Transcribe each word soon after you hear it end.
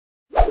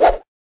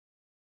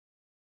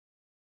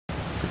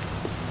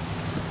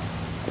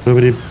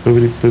Boobity,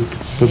 boobity, boop,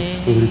 boop,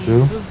 boobity,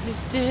 boo. Who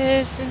is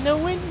this in the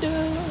window?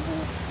 I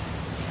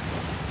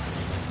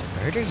want to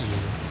murder you.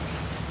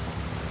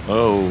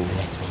 Oh.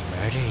 Let me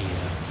murder you.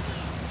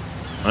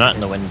 I'm not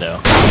in the window.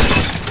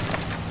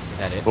 Is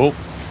that it? Oh.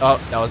 Oh,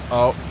 that was.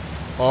 Oh.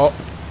 Oh.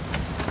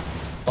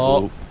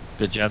 Oh.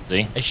 Good job,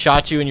 Z. I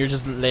shot you and you're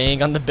just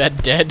laying on the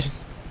bed dead.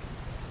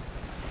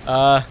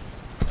 Oh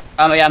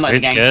yeah, I'm not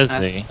in the Good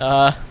game. Z.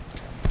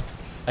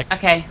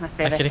 Okay, let's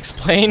do I this. can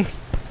explain.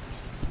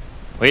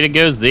 Way to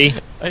go, Z.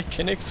 I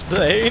can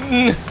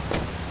explain.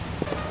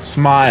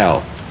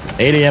 Smile.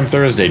 8 a.m.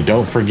 Thursday.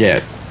 Don't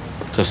forget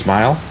to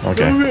smile.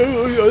 Okay. I'm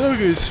not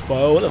gonna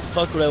smile. What the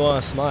fuck would I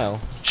want to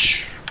smile?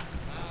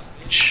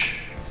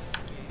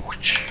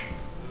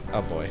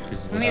 Oh boy.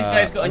 These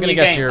guys got a I'm new gonna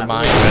guess game. your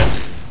mind.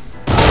 I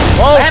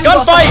Oh, haven't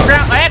got gunfight! the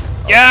ground yet.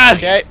 Yes!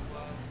 Okay.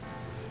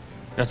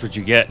 That's what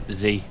you get,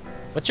 Z.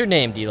 What's your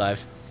name,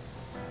 D-Live?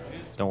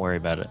 Don't worry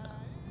about it.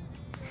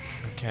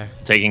 Okay.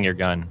 Taking your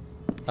gun.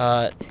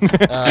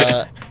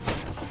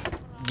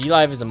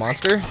 D-Live is a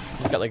monster.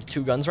 He's got like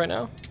 2 guns right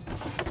now.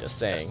 Just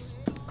saying.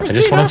 I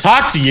just want to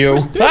talk to you.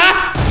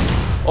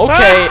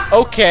 Ah!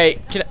 Okay.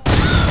 Can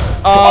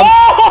Oh,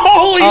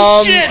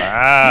 holy shit!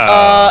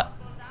 Wow.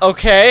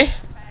 okay.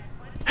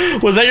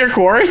 Was that your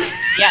Corey?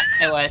 Yeah,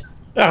 it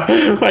was. Oh,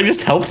 I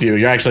just helped you.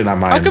 You're actually not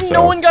mine. How come so.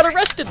 no one got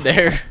arrested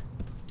there?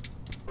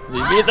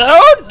 Leave me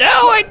alone!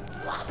 No,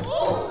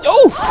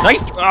 Oh!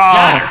 Nice!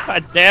 Oh,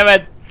 God damn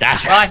it!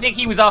 Gotcha. Well, I think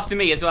he was after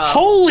me as well.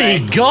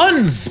 Holy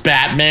guns,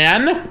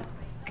 Batman!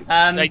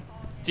 I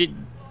did.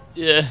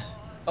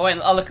 Oh wait,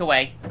 I'll look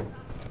away.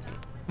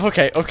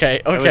 Okay.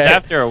 I was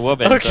after a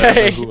woman, so I don't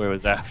Okay. know who I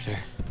was after.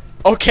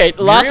 Okay,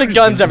 lots of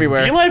guns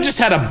everywhere. D-Live just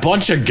had a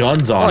bunch of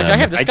guns on Oh, him. can I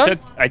have this gun?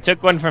 I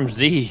took one from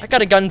Z. I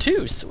got a gun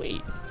too.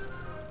 Sweet.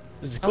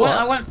 This is cool.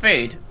 I want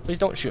food. Please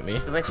don't shoot me.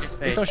 Delicious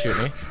Please food. don't shoot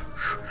me.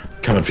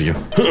 Coming for you.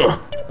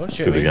 Don't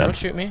shoot Shoot me. the gun. Don't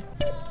shoot me.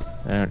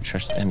 I don't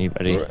trust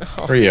anybody.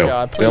 Oh, For you,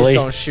 God, please Billy.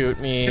 don't shoot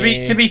me.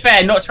 To be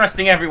fair, not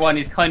trusting everyone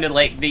is kind of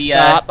like the.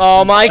 Stop.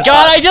 Oh my God!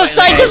 I just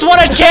want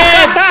a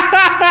chance.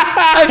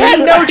 I've had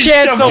no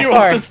chance so shoved you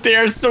far. up the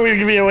stairs so we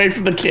can be away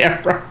from the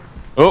camera.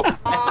 Oh! I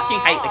fucking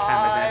hate the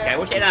cameras in this game.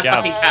 Watch it have Good job.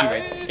 fucking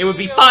cameras. It would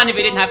be fun if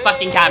it didn't have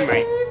fucking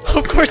cameras.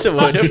 Of course it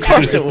would. Of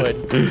course it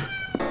would.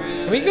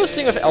 Can we go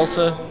sing with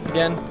Elsa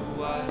again?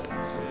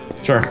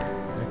 Sure.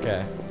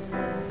 Okay.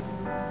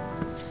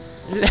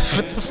 What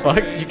the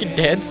fuck? You can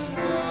dance?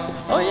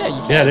 Oh yeah,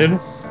 you can. Yeah,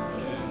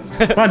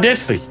 dude. Come on,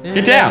 dance, please.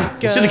 Get down.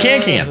 Let's do the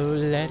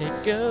can-can. Let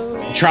it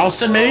go.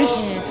 Charleston, maybe?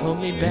 Can't hold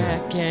me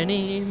back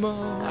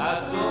anymore.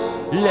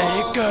 Let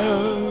it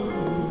go.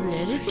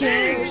 Let it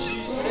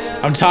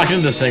go. I'm talking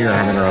to the singer.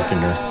 I'm interrupting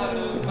her.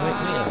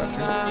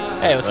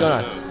 Hey, what's going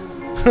on?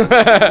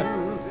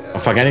 Oh,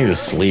 fuck, I need to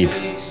sleep.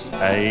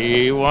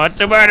 I want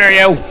to murder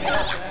you!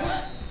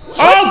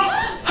 Oh!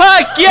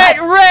 Ha! Get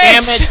Damn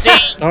rich! it,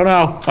 Z! Oh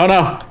no! Oh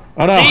no!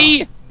 Oh no!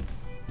 Z!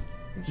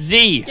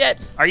 Z! Get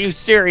Are you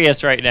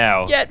serious right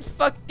now? get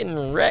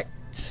fucking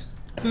wrecked.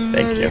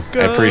 Thank you.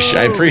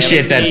 I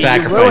appreciate that Z,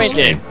 sacrifice. You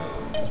ruined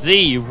it. Z,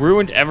 you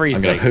ruined everything.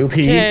 I'm gonna poop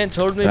pee. Can't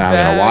hold me Then I'm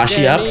back gonna wash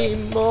you up.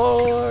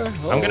 anymore.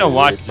 I'm gonna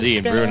watch Z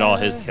and ruin all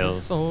his kills.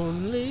 If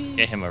only.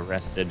 Get him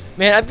arrested.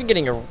 Man, I've been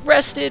getting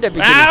arrested. I've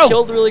been Ow! getting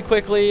killed really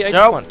quickly. I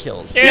just Nope. want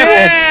kills. Yeah.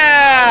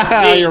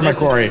 Yeah! Z, You're my this is-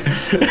 Corey.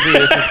 Z,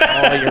 this is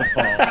all your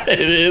fault. It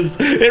is.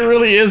 It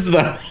really is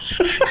though.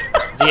 Z,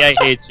 I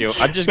hate you.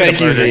 I'm just gonna Thank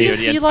you, murder Z. you Does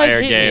the D-Live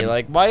entire hate game. me?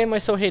 Like, why am I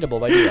so hateable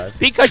by D-Live?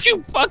 Because you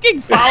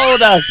fucking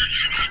followed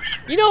us!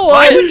 You know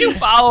Why what? would you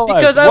follow us?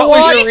 Because I What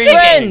was want your reason?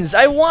 friends.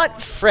 I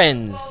want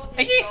friends.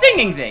 Are you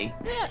singing, Z?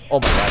 Oh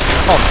my god.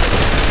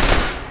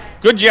 Oh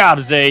Good job,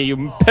 Z.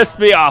 You pissed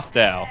me off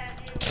now.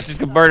 I'm just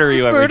gonna murder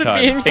you every murdered time.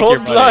 me in Take your cold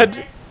money.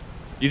 blood.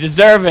 You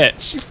deserve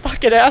it. You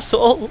fucking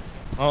asshole.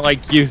 I don't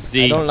like you,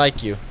 Z. I don't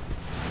like you.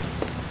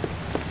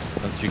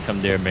 Don't you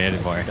come near me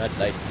anymore. I do not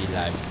like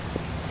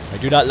D-Live. I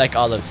do not like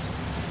olives.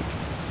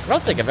 I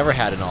don't think I've ever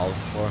had an olive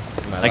before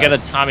in my I life. got a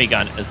Tommy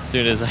gun as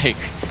soon as I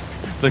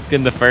looked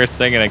in the first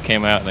thing and I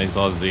came out and I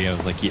saw Z and I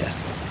was like,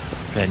 yes,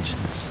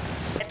 vengeance.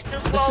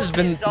 This has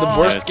been the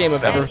worst game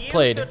I've ever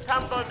played.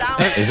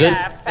 Is it?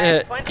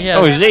 Yes.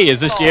 Oh, Z, is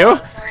this you?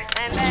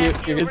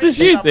 Is this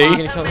you, Z? You're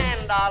gonna kill me?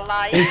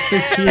 It's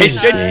this I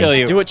should kill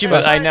you. Do what you but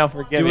must. I now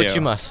forgive you. Do what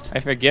you must. I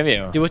forgive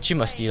you. Do what you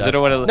must, D-Live. I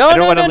don't wanna- no, I don't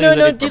no, wanna no, lose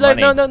no, no, any for D-Live,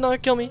 no, money. no,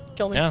 kill me,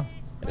 kill me. No.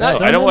 No,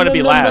 I don't want to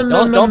be last.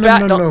 Don't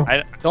back,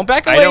 don't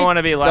back away. I don't want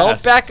to be last.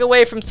 Don't back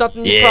away from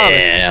something you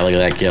promised. Yeah, look at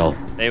that kill.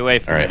 Stay away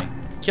from All right. me.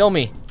 Kill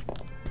me.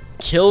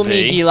 Kill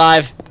me, Z.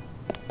 D-Live.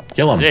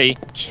 Kill him. Z,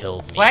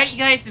 Kill me. Why are you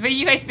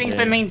guys being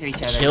so mean to each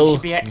other? Kill You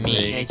should be me.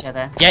 mean to each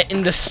other. Get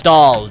in the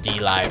stall,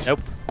 D-Live. Nope.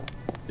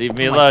 Leave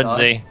me Oh my alone, God.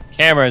 Z.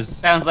 Cameras.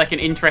 Sounds like an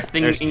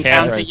interesting There's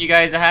encounter cameras. you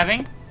guys are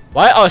having.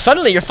 Why? Oh,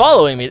 suddenly you're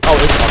following me. Oh,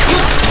 this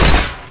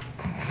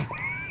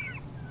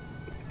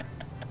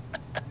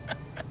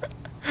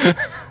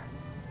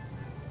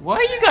Why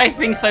are you guys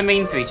being so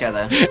mean to each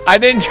other? I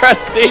didn't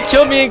trust Z. He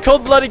killed me in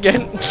cold blood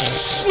again.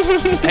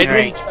 I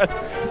didn't trust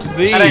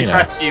Z. I don't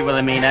trust you,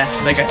 Wilhelmina.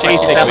 Like a Fuck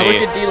chasing yourself. me.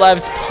 Look at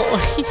D-Live's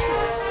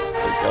points.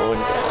 going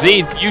down.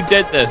 Z, you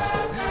did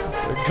this.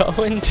 We're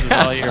going It's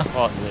down. all your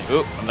fault.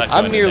 Oop, I'm not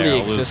I'm going in merely there. I'll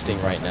lose.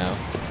 existing right now.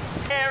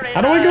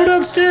 How do I go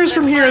downstairs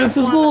from here? This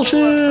is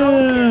bullshit.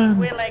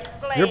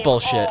 You're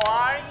bullshit.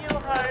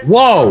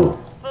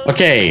 Whoa.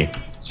 Okay.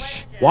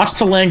 Watch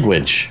the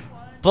language.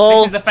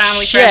 This is a family-friendly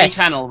Bullshit.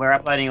 channel. We're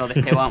uploading all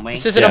this to, aren't we?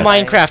 This isn't Yes. a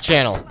Minecraft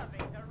channel.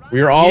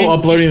 We are all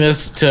uploading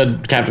this to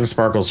Captain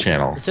Sparkle's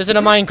channel. This isn't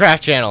a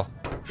Minecraft channel.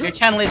 Your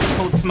channel isn't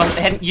called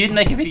Smothered. You didn't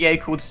make a video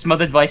called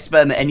Smothered by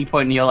Sperm at any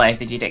point in your life,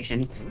 did you,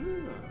 Diction?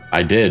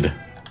 I did.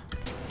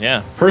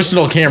 Yeah.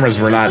 Personal cameras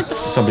were This is not like the-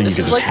 something you This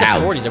could is just like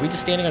have. the 40s. Are we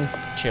just standing on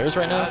chairs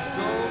right now?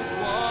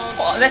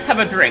 Well, let's have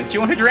a drink. Do you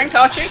want a drink,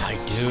 Archie? I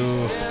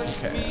do.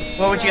 Okay.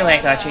 What would you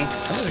like, Archie?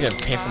 I'm just gonna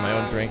pay for my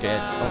own drink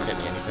and don't get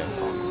me anything.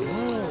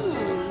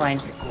 Fine.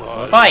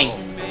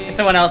 Fine. There's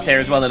someone else here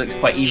as well that looks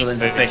quite evil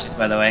and suspicious,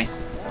 by the way.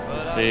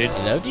 Food.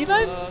 Hello,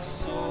 D-Live?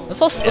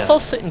 Let's all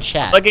sit and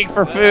chat. Looking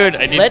for food.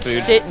 I need Let's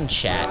food. sit and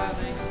chat.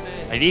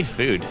 I need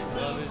food.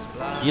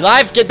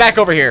 D-Live, get back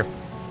over here.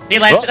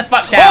 D-Live, sit the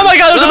fuck down. Oh my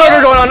god, there's a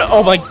murder going on.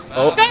 Oh my.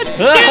 Oh.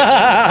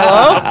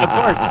 Hello? Of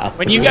course.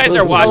 When you guys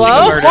are watching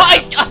Hello? a murder.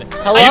 What?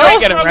 Hello? I pressed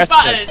Get the wrong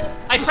arrested. button.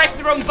 I pressed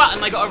the wrong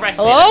button. I got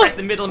arrested. Hello? I pressed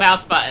the middle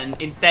mouse button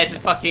instead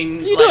of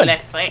fucking you like, doing?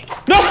 left click.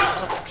 No!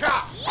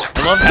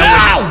 I love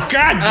how Ow!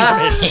 God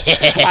damn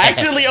it! I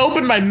accidentally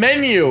opened my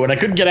menu and I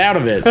couldn't get out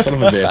of it. Son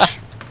of a bitch.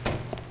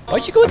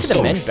 Why'd you go into the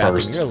still men's bathroom?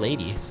 first. You're a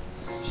lady.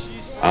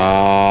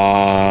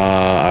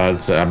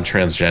 I'm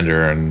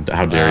transgender, and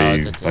how dare Oh,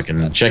 you it's-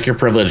 fucking check your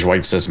privilege,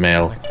 white cis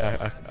male.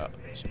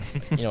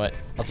 You know what?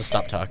 I'll just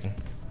stop talking.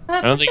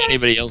 I don't think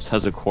anybody else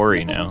has a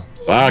quarry now.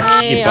 Fuck,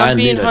 Hey, keep I'm on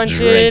being need a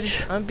hunted.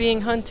 drink. I'm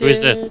being hunted. Who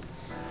is this?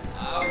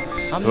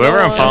 I'm Whoever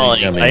I'm not-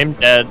 following, Yummy. I'm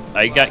dead.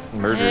 I got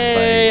murdered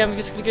Hey, I'm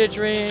just gonna get a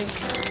drink.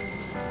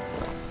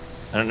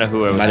 I don't know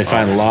who I was. Mighty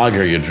fine following.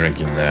 lager you're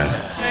drinking there.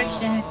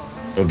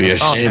 It would be a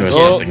shame if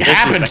Oh, something this is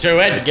happened to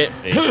I'm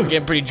it.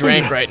 getting pretty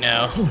drank right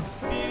now.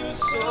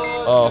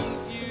 Oh.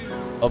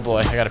 Oh boy,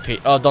 I gotta pee.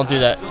 Oh, don't do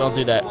that. Don't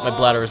do that. My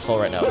bladder is full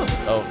right now.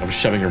 Oh, I'm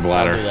shoving your don't do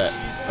bladder.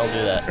 that. Don't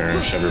do that.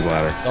 Aaron, shove your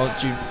bladder.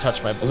 Don't you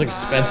touch my. That was an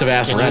expensive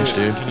ass Can wrench, you,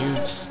 dude. Can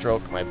you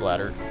stroke my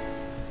bladder?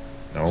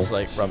 No. Just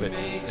like rub it.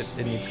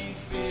 It needs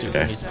soup.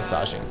 Okay. It needs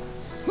massaging.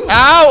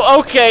 Ow!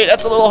 Okay,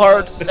 that's a little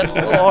hard. That's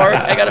a little hard.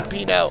 I gotta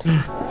pee now.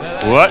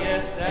 What?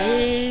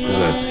 Hey, Who's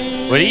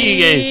this? What are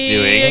you guys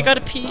doing? I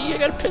gotta pee. I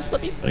gotta piss.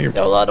 Let me. Oh, you're-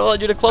 No, no,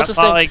 you're the closest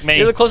Stop thing. following me.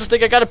 You're the closest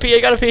thing. I gotta pee. I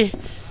gotta pee.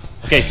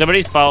 Okay,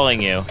 somebody's following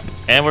you,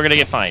 and we're gonna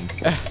get fined.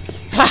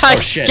 Oh,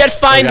 shit. Get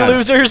fined, Oh, God.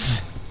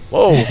 losers.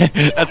 Whoa.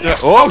 That's right.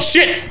 Oh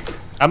shit!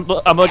 I'm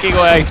looking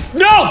away.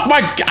 No!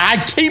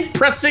 I keep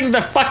pressing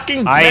the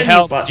fucking I menu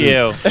helped button.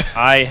 you.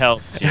 I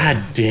helped you.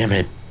 God damn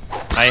it.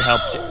 I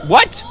helped you.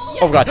 What?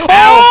 Oh god.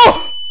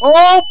 Oh!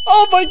 Oh!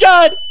 Oh my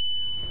god.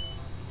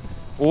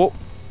 Oh.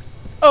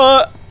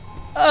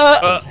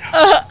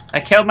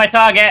 I killed my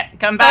target.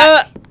 Come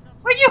back.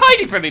 Where are you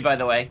hiding from me, by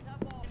the way?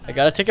 I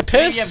gotta take a You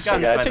have piss. guns,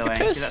 I gotta by take the a way.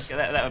 piss.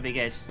 That would be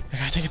good. I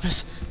gotta take a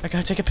piss. I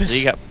gotta take a piss.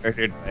 You got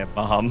murdered by a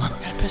bomb. I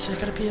gotta piss. I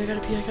gotta pee. I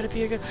gotta pee. I gotta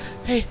pee. I gotta.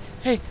 Hey,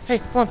 hey, hey!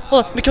 Hold on,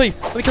 hold on. Let me kill you.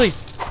 Let me kill you.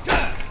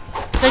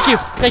 Thank you.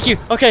 Thank you.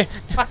 Okay.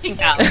 Fucking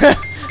hell.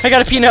 I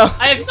gotta pee now.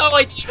 I have no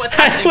idea what's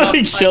happening. Let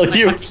me after kill my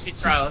you. fucking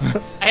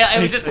controls. I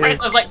was just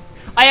pressed. I was like,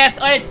 I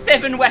had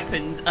 7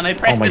 weapons, and I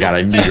pressed. Oh my God,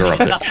 I middle knew you were up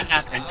there. Nothing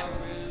happened.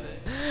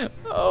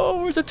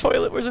 Oh, where's the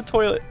toilet? Where's the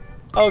toilet?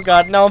 Oh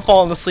god, now I'm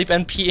falling asleep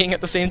and peeing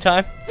at the same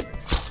time.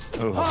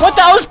 What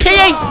the? I was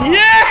peeing!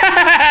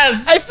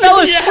 Yes! I fell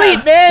asleep,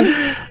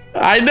 Yes! man!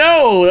 I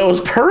know! It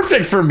was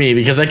perfect for me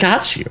because I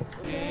got you.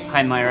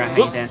 Hi, Myra. How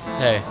you doing?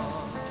 Hey,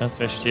 Don't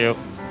fish you.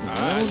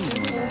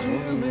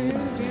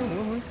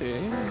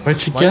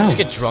 Where'd you why don't we just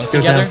get drunk Go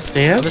together?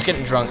 downstairs? I'm just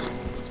getting drunk.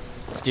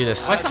 Let's do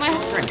this. Why can't I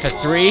have a drink? For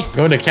 3,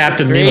 Going to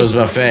Captain 3, Nemo's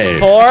buffet.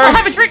 4, I'll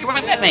have a drink.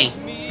 Won't let me.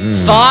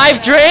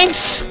 5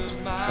 drinks!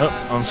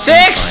 Oh, I'm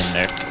 6!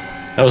 fine there.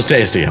 That was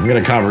tasty. I'm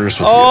gonna converse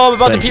with you. Oh, I'm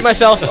about to Thank pee you.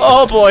 myself.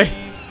 Oh boy.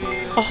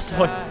 Oh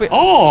boy. Wait.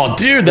 Oh,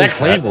 dude, that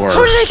claymore.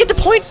 How did I get the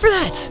point for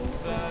that?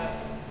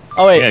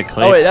 Oh wait. Yeah,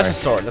 clay Oh wait, that's a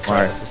fire. sword. That's Fire.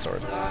 right. That's a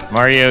sword.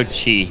 Mario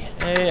Chi.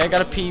 Hey, I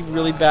gotta pee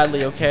really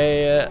badly.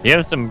 Okay. You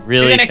have some You're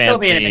really gonna kill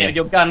me in a minute with fancy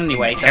your gun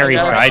anyway. So hairy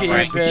I gotta side pee a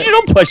branch. bit. You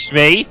don't push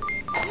me.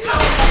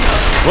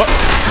 What?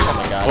 Oh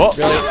my god. Whoa.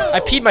 Really? I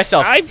peed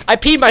myself. I- I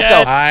peed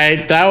myself.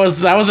 That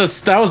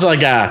was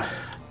like a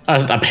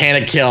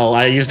panic kill.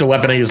 I used a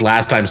weapon I used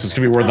last time, so it's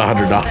gonna be worth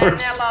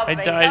 $100. I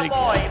died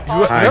again.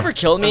 Whoever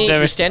killed me, I've you're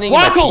never- standing in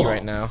my Wackle! pee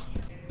right now.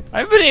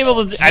 I've been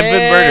able to. I've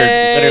been murdered.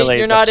 Hey, Literally.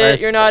 You're the not it.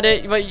 first- You're not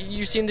it. But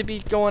you seem to be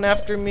going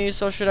after me.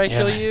 So should I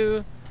kill Yeah.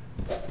 you?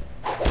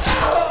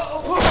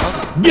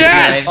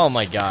 Yes! Oh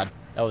my god.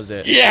 That was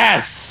it.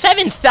 Yes!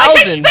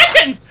 7,000.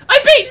 Seconds! I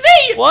beat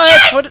Z! What?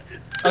 Yes! What?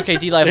 Okay,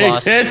 D-Live Big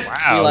lost. hit.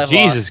 Wow, D-Live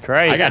Jesus lost.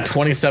 Christ. I got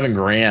 27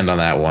 grand on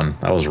that one.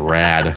 That was rad.